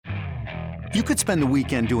You could spend the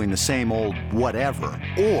weekend doing the same old whatever,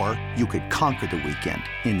 or you could conquer the weekend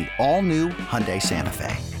in the all-new Hyundai Santa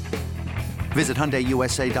Fe. Visit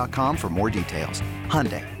HyundaiUSA.com for more details.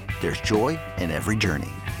 Hyundai, there's joy in every journey.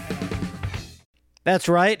 That's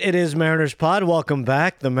right. It is Mariners Pod. Welcome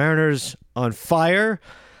back. The Mariners on fire.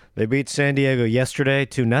 They beat San Diego yesterday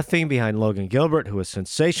 2-0 behind Logan Gilbert, who was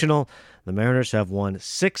sensational. The Mariners have won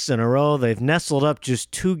 6 in a row. They've nestled up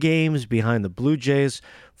just 2 games behind the Blue Jays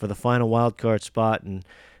for the final wildcard spot and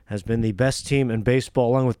has been the best team in baseball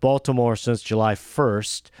along with Baltimore since July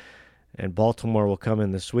 1st. And Baltimore will come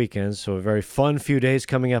in this weekend, so a very fun few days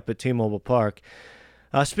coming up at T-Mobile Park.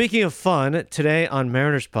 Speaking of fun, today on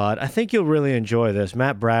Mariners Pod, I think you'll really enjoy this.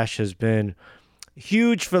 Matt Brash has been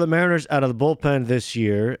huge for the Mariners out of the bullpen this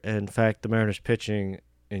year. In fact, the Mariners pitching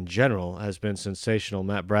in general has been sensational.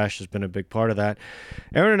 Matt Brash has been a big part of that.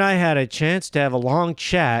 Aaron and I had a chance to have a long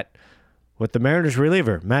chat with the Mariners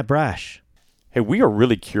reliever, Matt Brash. Hey, we are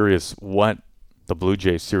really curious what the Blue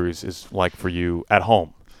Jays series is like for you at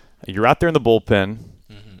home. You're out there in the bullpen.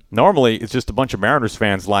 Mm-hmm. Normally, it's just a bunch of Mariners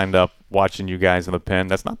fans lined up watching you guys in the pen.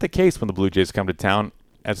 That's not the case when the Blue Jays come to town.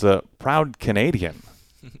 As a proud Canadian,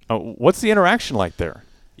 what's the interaction like there?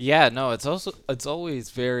 Yeah, no, it's always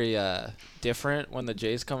very different when the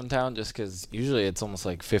Jays come in town, just because usually it's almost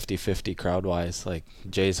like 50-50 crowd-wise. Like,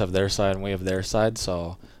 Jays have their side and we have their side,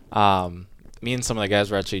 so me and some of the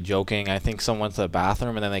guys were actually joking. I think someone went to the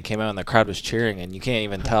bathroom, and then they came out, and the crowd was cheering, and you can't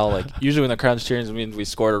even tell. Like, usually when the crowd's cheering, it means we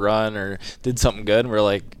scored a run or did something good, and we're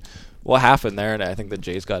like, what happened there? And I think the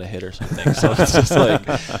Jays got a hit or something. So it's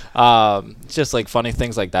just like funny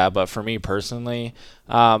things like that. But for me personally,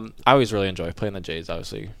 I always really enjoy playing the Jays,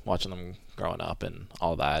 obviously, watching them growing up and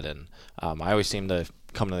all that. And I always seem to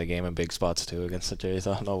come to the game in big spots, too, against the Jays.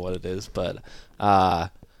 I don't know what it is, but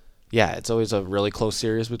yeah, it's always a really close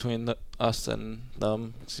series between us and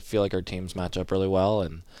them. I feel like our teams match up really well,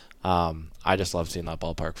 and I just love seeing that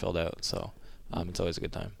ballpark filled out. So it's always a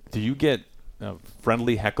good time. Do you get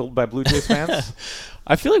friendly heckled by Blue Jays fans?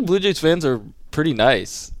 I feel like Blue Jays fans are pretty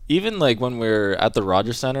nice. Even like when we're at the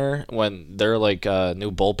Rogers Center, when they're like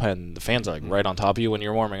new bullpen, the fans are like right on top of you when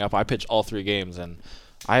you're warming up. I pitched all 3 games, and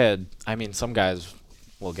some guys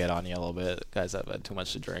will get on you a little bit, guys that have had too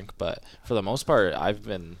much to drink, but for the most part, I've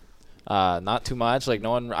been not too much. Like,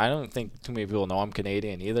 I don't think too many people know I'm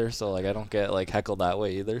Canadian either, so like I don't get like heckled that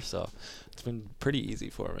way either. So it's been pretty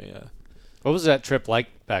easy for me. Yeah. What was that trip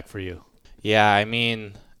like back for you? Yeah, I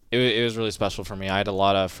mean, it was really special for me. I had a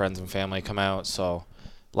lot of friends and family come out. So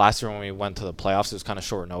last year when we went to the playoffs, it was kind of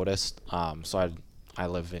short notice. So I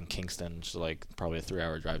live in Kingston, which is like probably a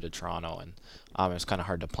 3-hour drive to Toronto, and it was kind of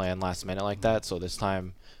hard to plan last minute like that. So this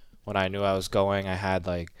time, when I knew I was going, I had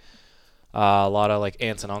like a lot of like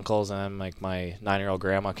aunts and uncles, and then like my 9-year-old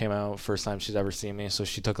grandma came out, first time she's ever seen me. So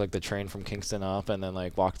she took like the train from Kingston up, and then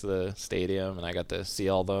like walked to the stadium, and I got to see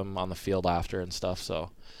all them on the field after and stuff. So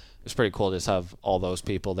it was pretty cool to just have all those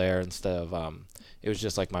people there instead of it was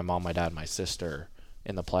just like my mom, my dad, my sister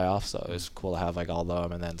in the playoffs. So it was cool to have like all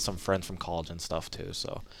them, and then some friends from college and stuff too.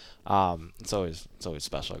 So it's always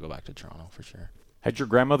special to go back to Toronto for sure. Had your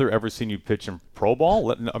grandmother ever seen you pitch in pro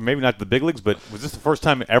ball? Maybe not the big leagues, but was this the first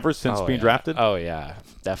time ever since being drafted? Oh, yeah,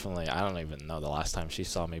 definitely. I don't even know the last time she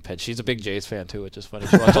saw me pitch. She's a big Jays fan, too, which is funny.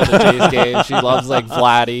 She watches all the Jays games. She loves, like,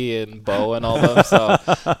 Vladdy and Bo and all them. So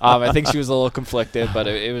I think she was a little conflicted, but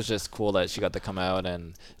it was just cool that she got to come out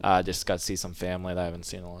and just got to see some family that I haven't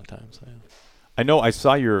seen in a long time. So, yeah. I know I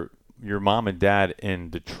saw your mom and dad in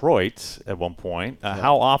Detroit at one point.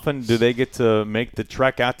 How often do they get to make the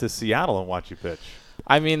trek out to Seattle and watch you pitch?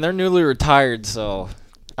 I mean, they're newly retired, so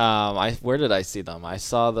where did I see them? I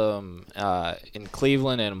saw them in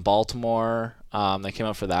Cleveland and Baltimore. They came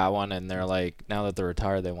up for that one, and they're like, now that they're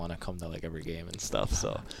retired, they want to come to like every game and stuff.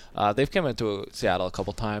 So they've come into Seattle a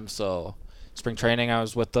couple times. So spring training, I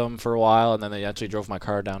was with them for a while, and then they actually drove my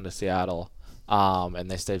car down to Seattle. And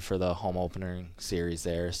they stayed for the home opening series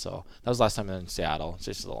there. So that was the last time in Seattle.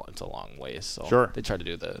 It's a long ways. So sure. They try to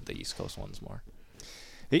do the East Coast ones more.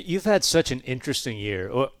 You've had such an interesting year.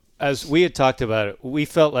 As we had talked about it, we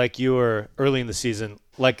felt like you were early in the season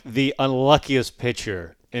like the unluckiest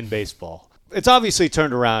pitcher in baseball. It's obviously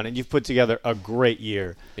turned around, and you've put together a great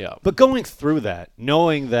year. Yeah. But going through that,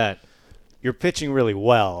 knowing that you're pitching really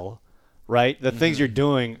well, right? The things you're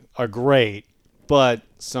doing are great, but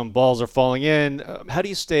some balls are falling in. How do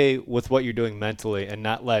you stay with what you're doing mentally and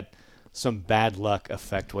not let some bad luck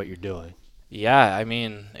affect what you're doing? Yeah, I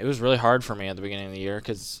mean, it was really hard for me at the beginning of the year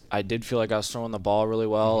because I did feel like I was throwing the ball really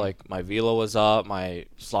well. Like, my velo was up. My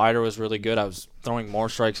slider was really good. I was throwing more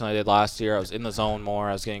strikes than I did last year. I was in the zone more.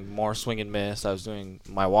 I was getting more swing and miss.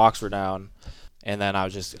 My walks were down. And then I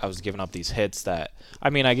was giving up these hits that, I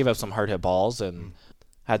mean, I gave up some hard hit balls and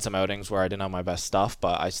had some outings where I didn't have my best stuff,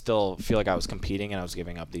 but I still feel like I was competing and I was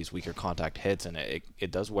giving up these weaker contact hits, and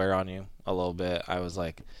it does wear on you a little bit. I was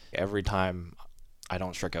like, every time I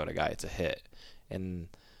don't strike out a guy, it's a hit. And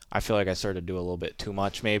I feel like I started to do a little bit too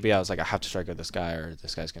much maybe. I was like, I have to strike out this guy or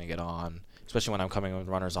this guy's going to get on, especially when I'm coming with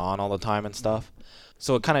runners on all the time and stuff.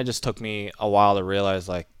 So it kind of just took me a while to realize,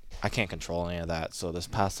 like, I can't control any of that. So this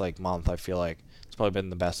past, like, month, I feel like it's probably been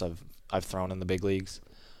the best I've thrown in the big leagues.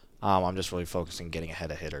 I'm just really focusing getting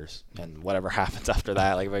ahead of hitters, and whatever happens after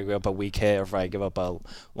that, like if I give up a weak hit or if I give up a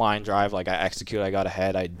line drive, like I execute, I got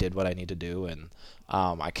ahead, I did what I need to do, and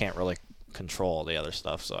I can't really control the other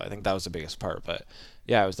stuff. So I think that was the biggest part. But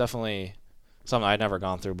yeah, it was definitely something I'd never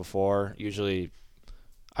gone through before. Usually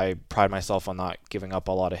I pride myself on not giving up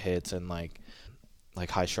a lot of hits and like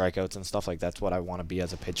high strikeouts and stuff. Like that's what I want to be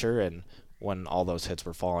as a pitcher, and when all those hits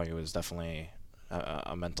were falling, it was definitely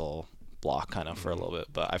a mental block kind of for a little bit.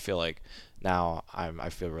 But I feel like now I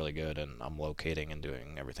feel really good, and I'm locating and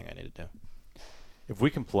doing everything I need to do. If we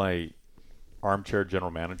can play armchair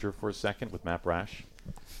general manager for a second with Matt Brash,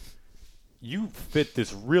 you fit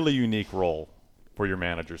this really unique role for your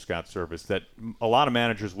manager, Scott Service, that a lot of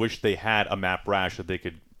managers wish they had a Matt Brash that they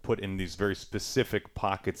could put in these very specific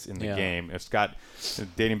pockets in the game. If Scott,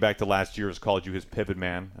 dating back to last year, has called you his pivot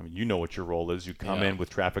man. I mean, you know what your role is. You come in with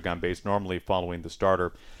traffic on base, normally following the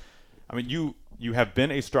starter. I mean, you have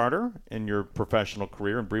been a starter in your professional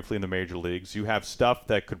career and briefly in the major leagues. You have stuff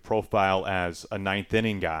that could profile as a ninth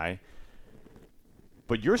inning guy.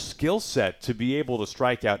 But your skill set to be able to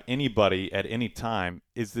strike out anybody at any time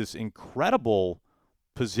is this incredible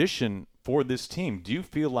position for this team. Do you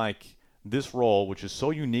feel like this role, which is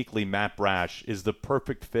so uniquely Matt Brash, is the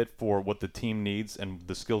perfect fit for what the team needs and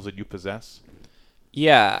the skills that you possess?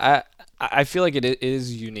 Yeah, I feel like it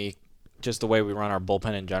is unique, just the way we run our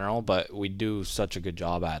bullpen in general, but we do such a good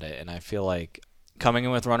job at it. And I feel like coming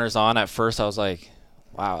in with runners on, at first I was like,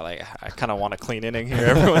 wow, like I kind of want a clean inning here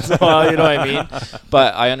every once in a while, you know what I mean?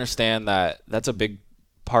 But I understand that that's a big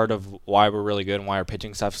part of why we're really good and why our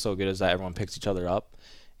pitching staff is so good, is that everyone picks each other up.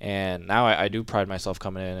 And now I do pride myself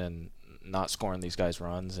coming in and not scoring these guys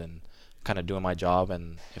runs and kind of doing my job.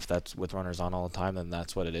 And if that's with runners on all the time, then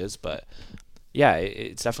that's what it is. But yeah,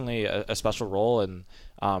 it's definitely a special role, and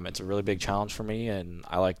it's a really big challenge for me, and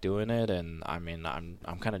I like doing it. And I mean,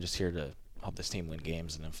 I'm kind of just here to help this team win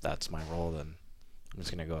games, and if that's my role, then I'm just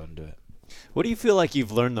going to go out and do it. What do you feel like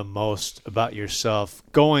you've learned the most about yourself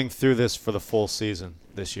going through this for the full season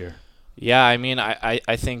this year? Yeah, I mean, I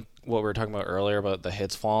think what we were talking about earlier about the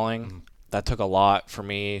hits falling, that took a lot for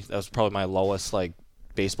me. That was probably my lowest, like,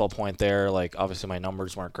 baseball point there. Like, obviously my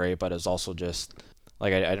numbers weren't great, but it was also just,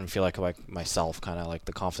 like, I didn't feel like myself, kind of like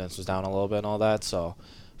the confidence was down a little bit and all that. So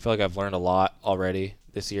I feel like I've learned a lot already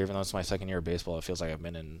this year. Even though it's my second year of baseball, it feels like I've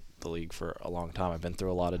been in the league for a long time. I've been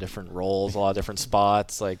through a lot of different roles, a lot of different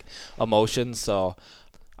spots, like emotions. So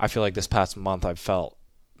I feel like this past month I've felt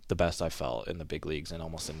the best I felt in the big leagues and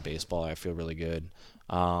almost in baseball. I feel really good.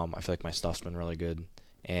 I feel like my stuff's been really good.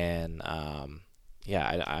 And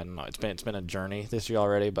yeah, I don't know. It's been a journey this year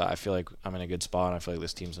already, but I feel like I'm in a good spot, and I feel like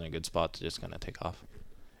this team's in a good spot to just kind of take off.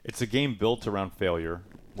 It's a game built around failure,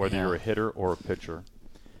 whether you're a hitter or a pitcher.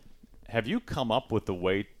 Have you come up with a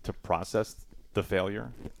way to process the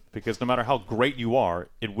failure? Because no matter how great you are,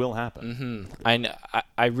 it will happen.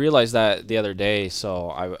 I realized that the other day. So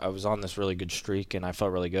I was on this really good streak, and I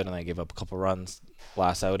felt really good, and I gave up a couple runs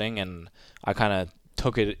last outing, and I kind of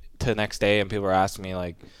took it to the next day, and people were asking me,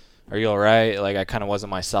 like, are you all right? Like, I kind of wasn't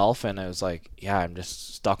myself, and it was like, yeah, I'm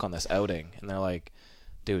just stuck on this outing. And they're like,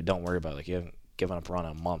 dude, don't worry about it. Like, you haven't given up a run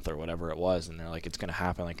in a month or whatever it was. And they're like, it's going to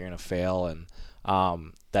happen. Like, you're going to fail. And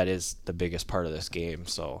that is the biggest part of this game.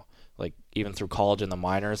 So, like, even through college and the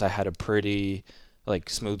minors, I had a pretty, like,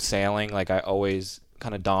 smooth sailing. Like, I always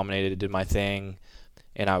kind of dominated, did my thing,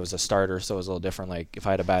 and I was a starter, so it was a little different. Like, if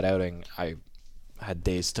I had a bad outing, I had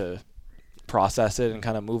days to process it and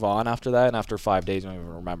kind of move on after that. And after 5 days, I don't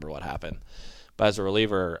even remember what happened. But as a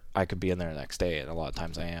reliever, I could be in there the next day, and a lot of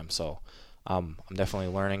times I am. So I'm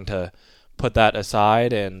definitely learning to put that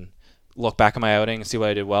aside and look back at my outing and see what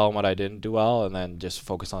I did well and what I didn't do well, and then just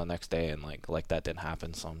focus on the next day. And like that didn't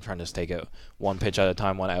happen. So I'm trying to just take it one pitch at a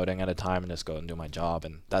time, one outing at a time, and just go and do my job.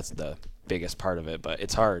 And that's the biggest part of it. But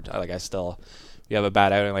it's hard. You have a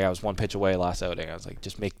bad outing. Like, I was one pitch away last outing. I was like,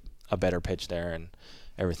 just make a better pitch there, and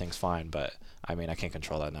everything's fine. But I mean, I can't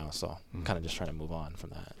control that now, so I'm kind of just trying to move on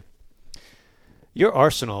from that. Your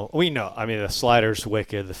arsenal, we know. I mean, the slider's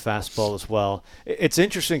wicked, the fastball as well. It's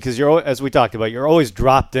interesting because as we talked about, you're always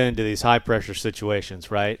dropped into these high pressure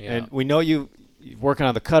situations, right? Yeah. And we know you working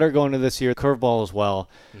on the cutter going into this year, curveball as well.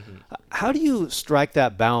 Mm-hmm. How do you strike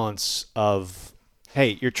that balance of,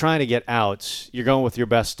 hey, you're trying to get outs, you're going with your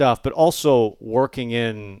best stuff, but also working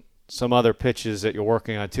in some other pitches that you're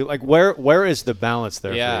working on too? Like where is the balance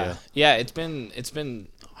there for you? Yeah, it's been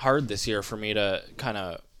hard this year for me to kind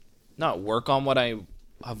of not work on what I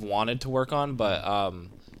have wanted to work on, but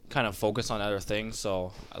kind of focus on other things.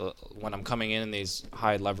 So when I'm coming in these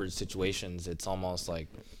high leverage situations, it's almost like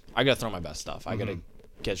I got to throw my best stuff. I got to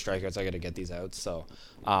get strikeouts. I got to get these outs. So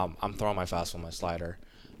I'm throwing my fastball, my slider.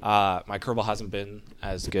 My curveball hasn't been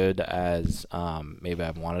as good as maybe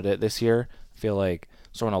I've wanted it this year. I feel like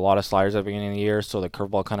throwing a lot of sliders at the beginning of the year, so the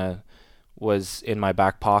curveball kind of was in my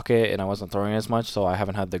back pocket and I wasn't throwing as much, so I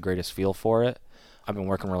haven't had the greatest feel for it. I've been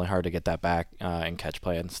working really hard to get that back in catch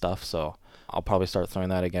play and stuff, so I'll probably start throwing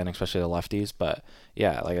that again, especially the lefties. But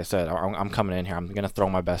yeah, like I said, I'm coming in here. I'm going to throw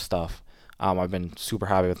my best stuff. I've been super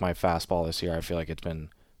happy with my fastball this year. I feel like it's been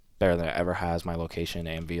better than it ever has, my location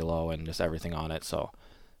and velo and just everything on it. So,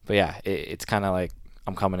 but yeah, it's kind of like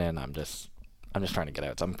I'm coming in. I'm just trying to get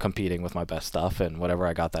out. So I'm competing with my best stuff, and whatever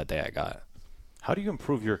I got that day, I got. How do you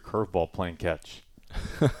improve your curveball playing catch?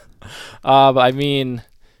 I mean,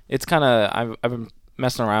 it's kind of I've been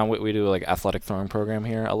messing around. We do like athletic throwing program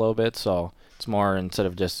here a little bit, so it's more instead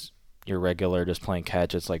of just your regular just playing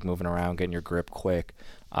catch, it's like moving around, getting your grip quick,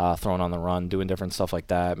 throwing on the run, doing different stuff like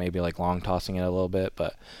that. Maybe like long tossing it a little bit,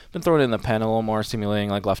 but I've been throwing it in the pen a little more, simulating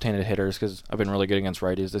like left-handed hitters because I've been really good against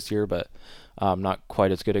righties this year, but not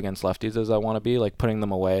quite as good against lefties as I want to be. Like putting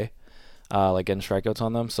them away, like getting strikeouts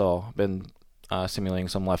on them. So I've been simulating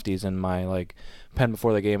some lefties in my like pen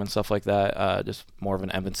before the game and stuff like that. Just more of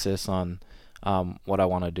an emphasis on what I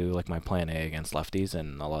want to do, like my plan A against lefties,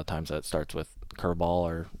 and a lot of times that starts with curveball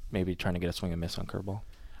or maybe trying to get a swing and miss on curveball.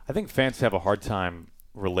 I think fans have a hard time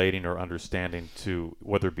relating or understanding to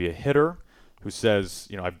whether it be a hitter who says,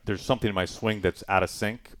 there's something in my swing that's out of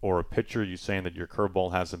sync, or a pitcher you saying that your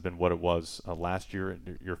curveball hasn't been what it was last year,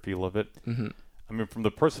 your feel of it. Mm-hmm. I mean, from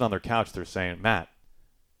the person on their couch, they're saying, Matt,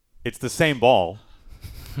 it's the same ball,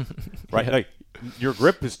 right? Yeah. Like your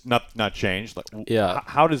grip is not changed. Like, yeah.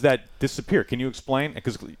 How does that disappear? Can you explain?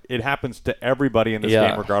 Because it happens to everybody in this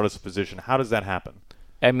game, regardless of position. How does that happen?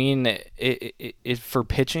 I mean, it for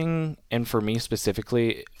pitching and for me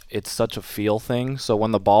specifically, it's such a feel thing. So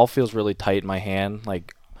when the ball feels really tight in my hand,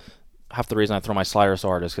 like half the reason I throw my slider so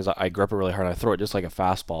hard is because I grip it really hard. I throw it just like a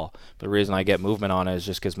fastball. But the reason I get movement on it is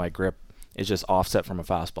just because my grip is just offset from a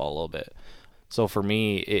fastball a little bit. So for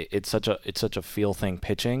me, it's such a feel thing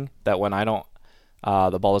pitching that when I don't,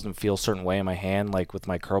 the ball doesn't feel a certain way in my hand. Like with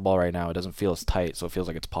my curveball right now, it doesn't feel as tight, so it feels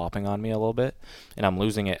like it's popping on me a little bit, and I'm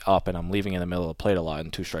losing it up, and I'm leaving it in the middle of the plate a lot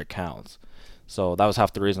in 2-strike counts. So that was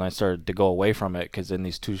half the reason I started to go away from it, because in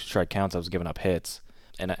these 2-strike counts, I was giving up hits,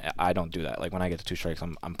 and I don't do that. Like when I get to 2 strikes,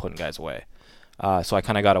 I'm putting guys away. So I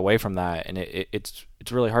kind of got away from that, and it's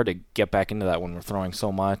really hard to get back into that when we're throwing so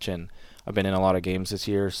much, and I've been in a lot of games this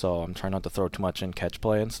year, so I'm trying not to throw too much in catch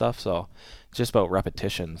play and stuff. So it's just about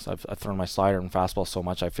repetitions. I've thrown my slider and fastball so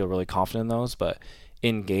much, I feel really confident in those. But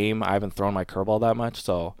in game, I haven't thrown my curveball that much.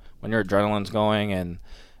 So when your adrenaline's going and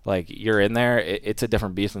like you're in there, it's a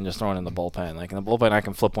different beast than just throwing in the bullpen. Like in the bullpen, I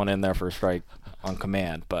can flip one in there for a strike on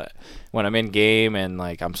command. But when I'm in game and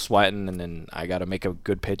like I'm sweating and then I got to make a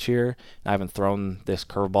good pitch here, and I haven't thrown this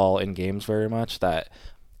curveball in games very much, that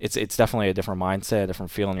it's definitely a different mindset, a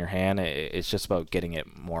different feel in your hand. It's just about getting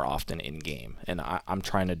it more often in game, and I'm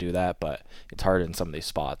trying to do that, but it's hard in some of these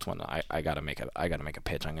spots when I gotta make a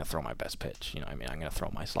pitch. I'm gonna throw my best pitch. I'm gonna throw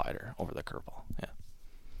my slider over the curveball. Yeah.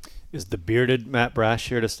 Is the bearded Matt Brash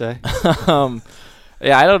here to stay?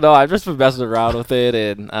 Yeah, I don't know. I've just been messing around with it,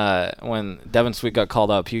 and when Devin Sweet got called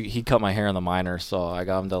up, he cut my hair in the minors, so I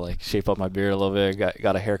got him to like shape up my beard a little bit.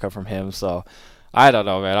 Got a haircut from him, so I don't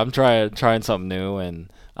know, man. I'm trying something new,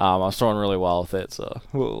 and I was throwing really well with it, so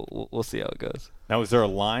we'll see how it goes. Now, is there a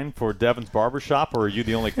line for Devin's barbershop, or are you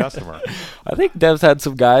the only customer? I think Dev's had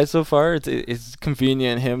some guys so far. It's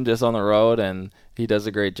convenient, him just on the road, and he does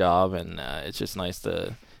a great job, and it's just nice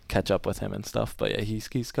to catch up with him and stuff. But yeah,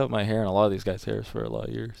 he's cut my hair and a lot of these guys' hairs for a lot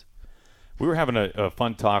of years. We were having a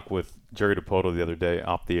fun talk with Jerry DiPoto the other day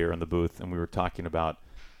off the air in the booth, and we were talking about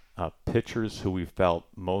pitchers who we felt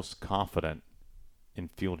most confident in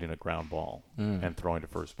fielding a ground ball and throwing to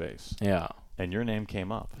first base. Yeah. And your name came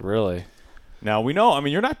up. Really? Now, we know,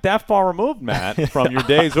 you're not that far removed, Matt, from your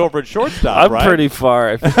days over at shortstop, right? I'm pretty far,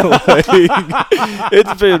 I feel like.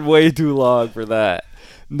 It's been way too long for that.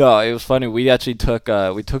 No, it was funny. We actually took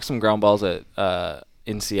some ground balls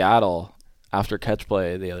in Seattle after catch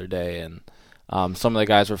play the other day, and some of the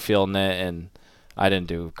guys were feeling it, and I didn't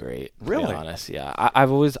do great, to Really? be honest. Yeah,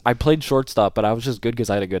 I played shortstop, but I was just good because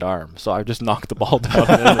I had a good arm. So I just knocked the ball down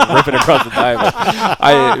and then rip it across the diamond.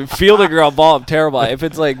 I field a ground ball, I'm terrible. If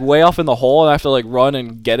it's like way off in the hole and I have to like run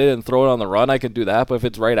and get it and throw it on the run, I can do that. But if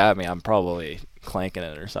it's right at me, I'm probably clanking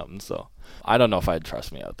it or something. So I don't know if I'd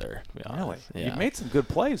trust me out there, to be honest. Really? Yeah. You've made some good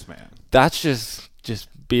plays, man. That's just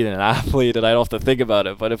being an athlete, and I don't have to think about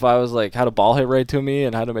it. But if I was like had a ball hit right to me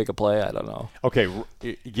and had to make a play, I don't know. Okay,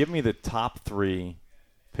 give me the top 3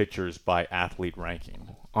 pitchers by athlete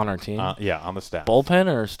ranking. On our team? Yeah, on the staff. Bullpen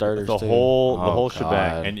or starters The too? whole God.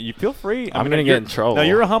 shebang. And you feel free. I'm going to get in trouble. Now,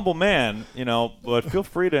 you're a humble man, but feel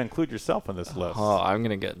free to include yourself in this list. Oh, I'm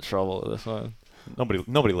going to get in trouble with this one.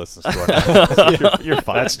 Nobody listens to our podcast. You're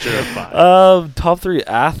fine. That's true. Fine. Top 3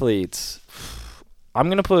 athletes. I'm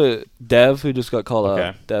going to put Dev, who just got called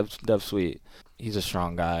up. Dev Sweet. He's a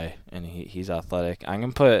strong guy, and he's athletic.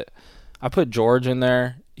 I put George in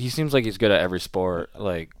there. He seems like he's good at every sport,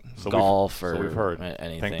 like golf or we've heard.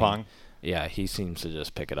 anything. Ping pong? Yeah, he seems to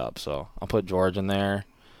just pick it up. So I'll put George in there.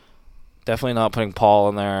 Definitely not putting Paul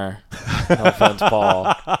in there. No offense,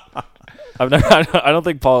 Paul. I don't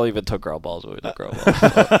think Paul even took ground balls when we took ground balls.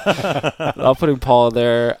 So I'm putting Paul in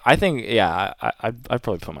there. I think, I'd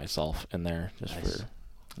probably put myself in there just for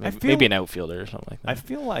maybe an outfielder or something like that. I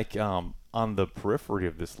feel like on the periphery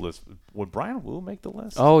of this list, would Brian Wu make the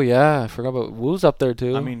list? Oh yeah, I forgot about Wu's up there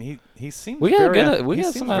too. I mean, he seems we very got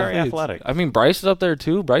some very athletes. athletic. I mean, Bryce is up there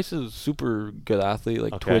too. Bryce is a super good athlete,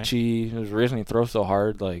 like Okay. twitchy. His reason he throws so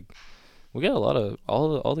hard, like we got a lot of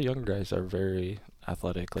all the younger guys are very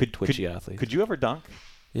athletic, like twitchy athletes. Could you ever dunk?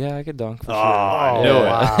 Yeah, I could dunk for sure. I knew Yeah.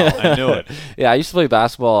 it. Wow. I knew it. Yeah, I used to play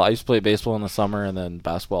basketball. I used to play baseball in the summer and then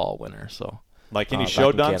basketball all winter. So Like any back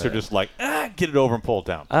show in dunks, or Canada. just like get it over and pull it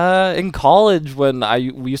down? in college when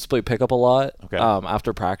we used to play pickup a lot. Okay.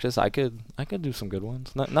 After practice, I could do some good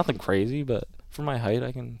ones. Nothing crazy, but for my height,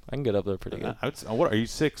 I can get up there pretty good. What are you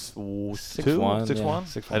 6'2"? 6'1",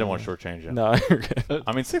 6'1"? yeah, I didn't want to shortchange you. No, you're good.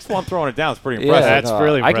 I mean, 6'1" throwing it down is pretty Yeah, impressive. That's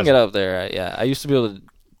really I can get impressive. up there. I used to be able to.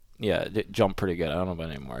 Yeah, jump pretty good. I don't know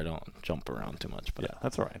about anymore. I don't jump around too much. But Yeah,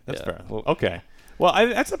 that's all right. That's Yeah. fair. Well- Okay. Well, I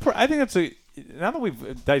think that's now that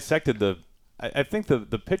we've dissected I think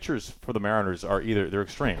the pitchers for the Mariners are they're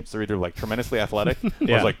extremes. They're either like tremendously athletic, or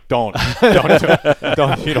Yeah. it's like don't do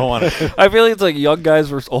it. You don't want to. I feel like it's like young guys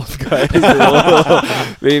versus old guys.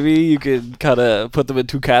 Maybe you could kind of put them in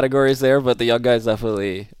 2 categories there, but the young guys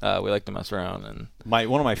definitely we like to mess around. And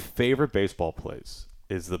One of my favorite baseball plays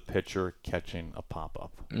is the pitcher catching a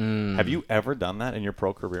pop-up. Have you ever done that in your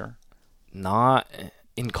pro career? not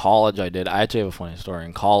in college, I did. I actually have a funny story.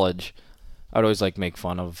 In college, I'd always like make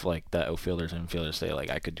fun of like the outfielders and infielders, say like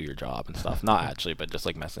I could do your job and stuff. Not actually, but just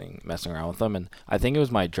like messing around with them. And I think it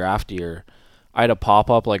was my draft year. I had a pop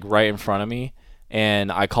up like right in front of me, and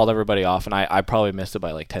I called everybody off, and I probably missed it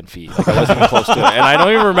by like 10 feet. Like I wasn't even close to it, and I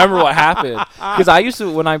don't even remember what happened because I used to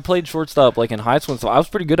when I played shortstop like in high school and stuff. I was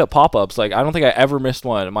pretty good at pop ups. Like I don't think I ever missed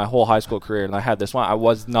one in my whole high school career, and I had this one. I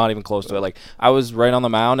was not even close to it. Like I was right on the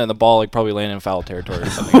mound, and the ball like probably landed in foul territory or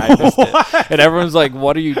something. I missed it, and everyone's like,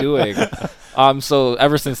 "What are you doing?" So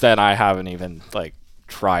ever since then, I haven't even like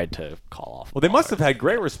tried to call off. Well, they must have had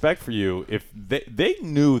great respect for you if they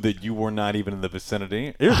knew that you were not even in the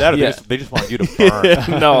vicinity. Either that, or Yeah. they just wanted you to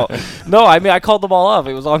burn. no. I mean, I called the ball off.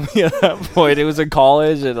 It was on me at that point. It was in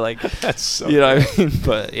college, and like That's so you know what I mean.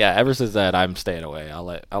 But yeah, ever since that, I'm staying away. I'll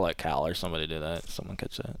let Cal or somebody do that. Someone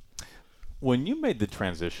catch that. When you made the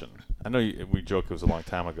transition, I know we joke it was a long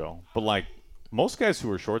time ago, but like most guys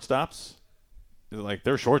who are shortstops, like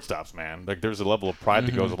they're shortstops, man. Like there's a level of pride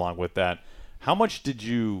that goes along with that. How much did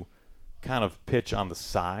you kind of pitch on the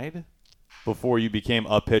side before you became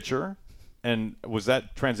a pitcher? And was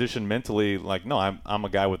that transition mentally like, no, I'm a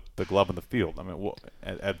guy with the glove in the field? I mean,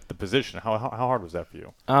 at the position, how hard was that for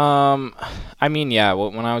you? I mean, yeah.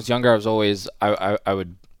 When I was younger, I was always I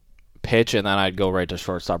would pitch and then I'd go right to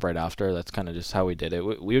shortstop right after. That's kind of just how we did it.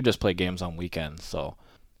 We would just play games on weekends. So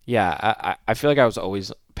yeah, I feel like I was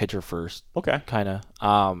always pitcher first. Okay. Kind of.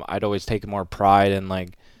 I'd always take more pride in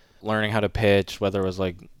like learning how to pitch, whether it was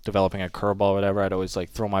like developing a curveball or whatever. I'd always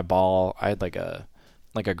like throw my ball. I had like a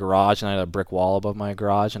garage, and I had a brick wall above my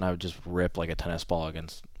garage, and I would just rip like a tennis ball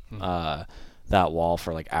against that wall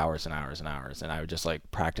for like hours and hours and hours. And I would just like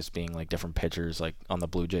practice being like different pitchers like on the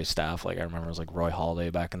Blue Jays staff. Like I remember it was like Roy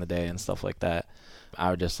Halladay back in the day and stuff like that. I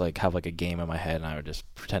would just like have like a game in my head, and I would just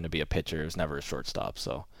pretend to be a pitcher. It was never a shortstop.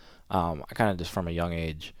 So I kind of just from a young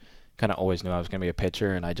age kind of always knew I was going to be a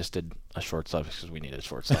pitcher, and I just did a shortstop because we needed a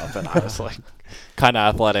shortstop. And I was like kind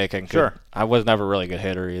of athletic and Sure. I was never really a good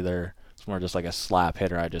hitter either. It's more just like a slap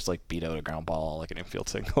hitter. I just like beat out a ground ball, like an infield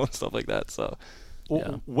single and stuff like that. So,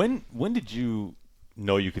 yeah. When did you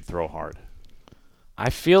know you could throw hard? I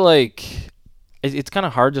feel like it's kind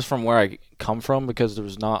of hard just from where I come from because there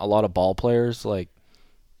was not a lot of ball players. Like,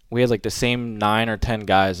 we had like the same 9 or 10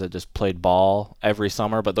 guys that just played ball every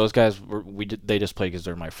summer, but those guys they just played because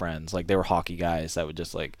they're my friends. Like, they were hockey guys that would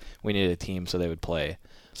just like, we needed a team, so they would play.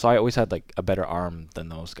 So I always had like a better arm than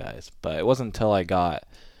those guys. But it wasn't until I got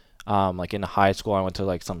like into high school, I went to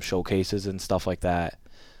like some showcases and stuff like that.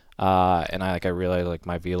 And I realized like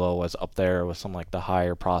my velo was up there with some like the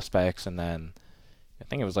higher prospects, and then I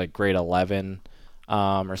think it was like grade 11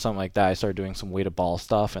 or something like that. I started doing some weighted ball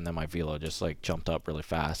stuff, and then my velo just like jumped up really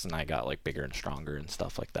fast, and I got like bigger and stronger and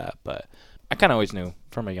stuff like that. But I kind of always knew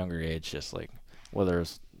from a younger age, just like whether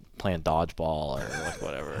it's playing dodgeball or like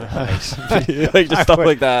whatever, like just stuff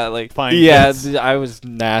like that. Like, I was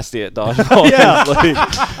nasty at dodgeball.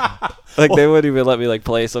 Like they wouldn't even let me like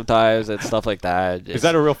play sometimes and stuff like that. Is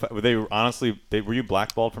that a real? Were you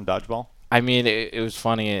blackballed from dodgeball? I mean, it was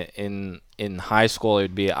funny in high school.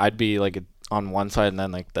 I'd be like on one side, and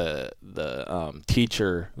then like the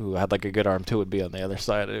teacher who had like a good arm too would be on the other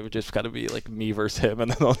side. And it would just kind of be like me versus him,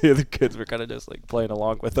 and then all the other kids were kind of just like playing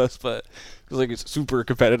along with us. But it was like it's super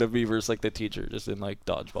competitive, me versus like the teacher, just in like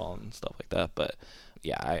dodgeball and stuff like that. But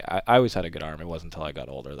yeah, I always had a good arm. It wasn't until I got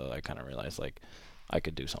older though I kind of realized like I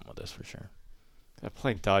could do something with this for sure.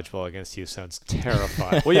 Playing dodgeball against you sounds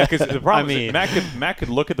terrifying. Well, yeah, because the problem is Matt could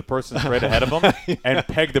look at the person straight ahead of him and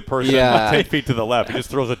peg the person 10 feet to the left. He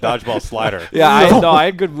just throws a dodgeball slider. Yeah, I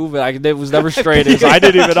had good movement. It was never straight. So I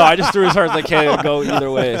didn't even know. I just threw as hard as I can and go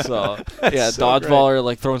either way. So yeah, so dodgeball or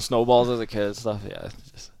like throwing snowballs as a kid and stuff. Yeah,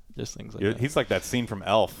 just things like that. He's like that scene from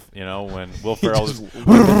Elf, when Will Ferrell is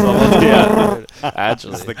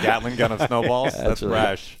actually it's the Gatling gun of snowballs. That's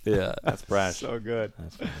Brash. Yeah, that's Brash. So good.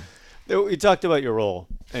 That's funny. You talked about your role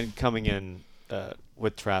and coming in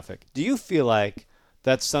with traffic. Do you feel like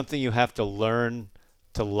that's something you have to learn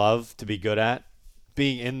to love, to be good at?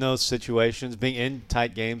 Being in those situations, being in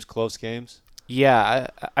tight games, close games? Yeah,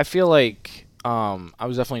 I feel like I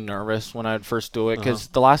was definitely nervous when I'd first do it because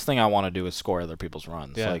the last thing I want to do is score other people's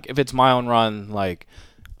runs. Yeah. Like, if it's my own run, like,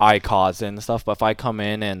 I cause it and stuff. But if I come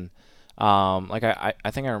in and like I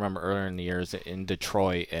think I remember earlier in the years in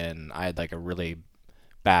Detroit, and I had like a really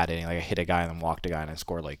bad inning. Like, I hit a guy and then walked a guy, and I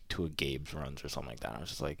scored like 2 of Gabe's runs or something like that. I was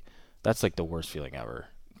just like, that's like the worst feeling ever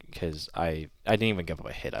because I didn't even give up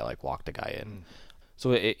a hit. I like walked a guy in.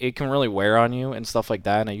 So it can really wear on you and stuff like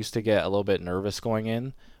that. And I used to get a little bit nervous going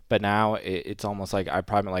in, but now it's almost like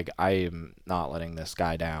I am not letting this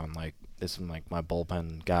guy down. Like, this is like my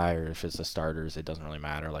bullpen guy, or if it's the starters, it doesn't really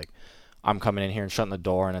matter. Like, I'm coming in here and shutting the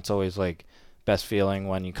door, and it's always like best feeling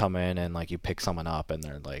when you come in and like you pick someone up and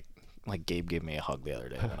they're like Gabe gave me a hug the other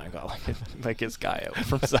day when I got like his guy out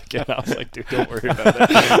from second. I was like, dude, don't worry about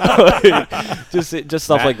it. just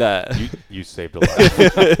stuff like that. You saved a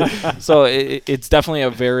life. So it's definitely a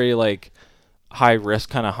very like high risk,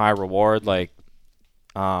 kind of high reward. Like,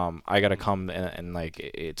 I gotta come and like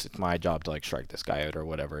it's my job to like strike this guy out or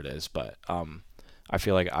whatever it is. But I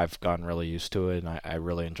feel like I've gotten really used to it, and I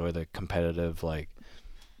really enjoy the competitive like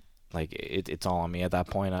it's all on me at that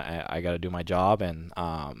point. I got to do my job, and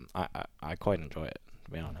I quite enjoy it,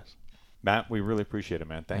 to be honest. Matt, we really appreciate it,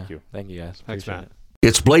 man. Thank you. Thank you, guys. Thanks, Matt.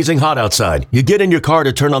 It's blazing hot outside. You get in your car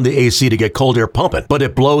to turn on the AC to get cold air pumping, but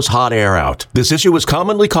it blows hot air out. This issue is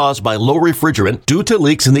commonly caused by low refrigerant due to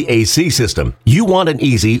leaks in the AC system. You want an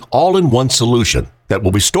easy, all-in-one solution that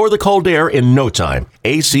will restore the cold air in no time.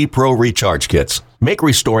 AC Pro Recharge Kits make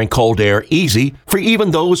restoring cold air easy for even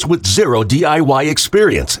those with zero DIY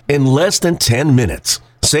experience in less than 10 minutes.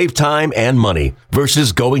 Save time and money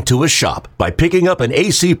versus going to a shop by picking up an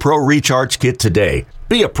AC Pro Recharge Kit today.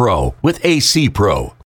 Be a pro with AC Pro.